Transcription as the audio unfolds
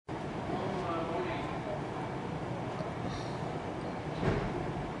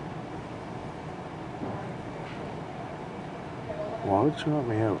Why would she want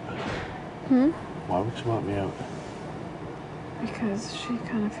me out? Why would she want me out? Because she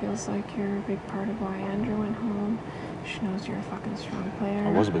kind of feels like you're a big part of why Andrew went home. She knows you're a fucking strong player.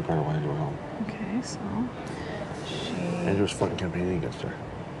 I was a big part of why Andrew went home. Okay, so she... Andrew's fucking campaigning against her.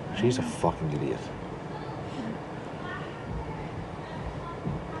 She's a fucking idiot.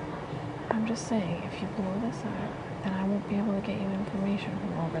 I'm just saying, if you blow this up, then I won't be able to get you information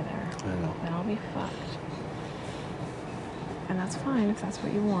from over there. I know. Then I'll be fucked. And that's fine if that's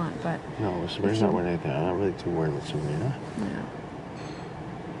what you want, but... No, Sabrina's not worried anything. I'm not really too worried with Sabrina. Yeah.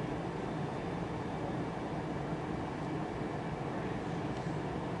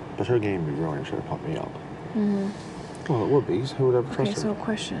 But her game would be ruined. She would pump me up. Mm-hmm. Well, it would be. Who would ever trust her? Okay, so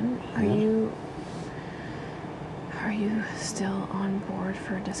question. Are you still on board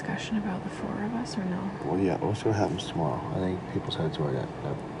for a discussion about the four of us, or no? Well, yeah. We'll see what happens tomorrow. I think people's heads are that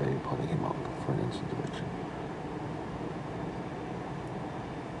they putting him up for an instant eviction.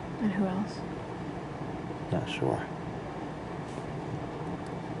 And who else? Not sure.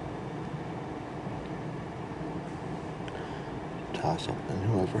 Toss up and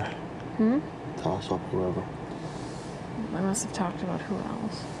whoever. Toss up whoever. I must have talked about who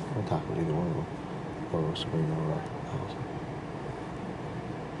else. I'll talk with either one of them. Or Sabrina or Allison.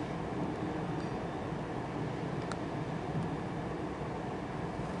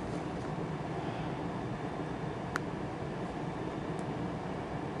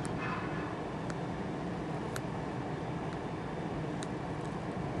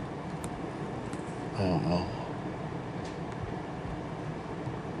 I don't know.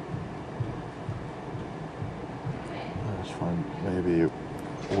 That's fine. Maybe it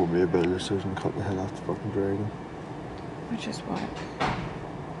will be a better decision to cut the head off the fucking dragon. Which is what?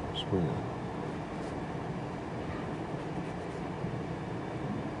 Sabrina.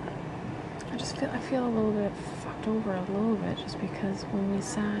 I feel a little bit fucked over a little bit just because when we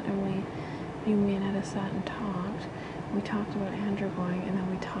sat and you, me and Etta sat and talked, we talked about Andrew going and then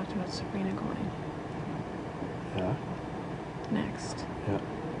we talked about Sabrina going. Yeah. Next. Yeah.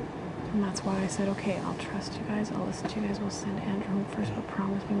 And that's why I said, okay, I'll trust you guys, I'll listen to you guys, we'll send Andrew home first, but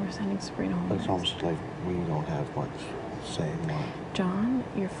promise me we're sending Sabrina home It's next. almost like we don't have much say in what. John,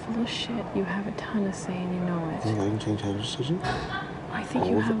 you're full of shit. You have a ton of say and you know You it. think I can change her decision? I think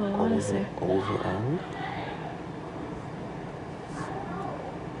you have a lot of say. Over Aaron?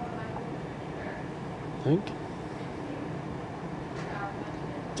 Think?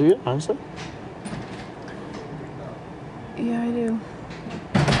 Do you, honestly? Yeah, I do.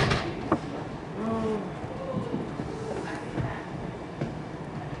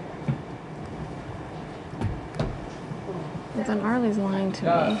 Well, then Arlie's lying to me.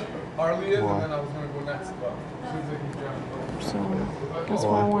 Arlie is, and then I was going to go next, but So that's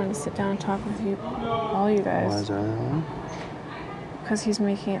why I wanted to sit down and talk with you, all you Why guys. is Aaron lying? Because he's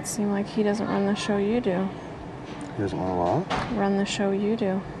making it seem like he doesn't run the show you do. He doesn't want to lie? Run the show you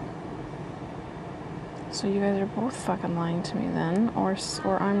do. So you guys are both fucking lying to me then, or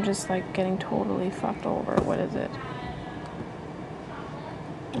I'm just like getting totally fucked over. What is it?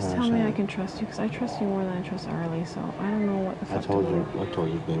 Just tell me I can trust you, because I trust you more than I trust Arlie. So I don't know what the fuck. I told you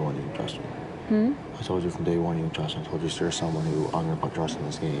from day one you can trust me. I told you from day one you can trust me. I told you you're someone who I'm going to put trust in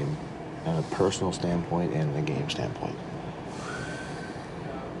this game, on a personal standpoint and a game standpoint.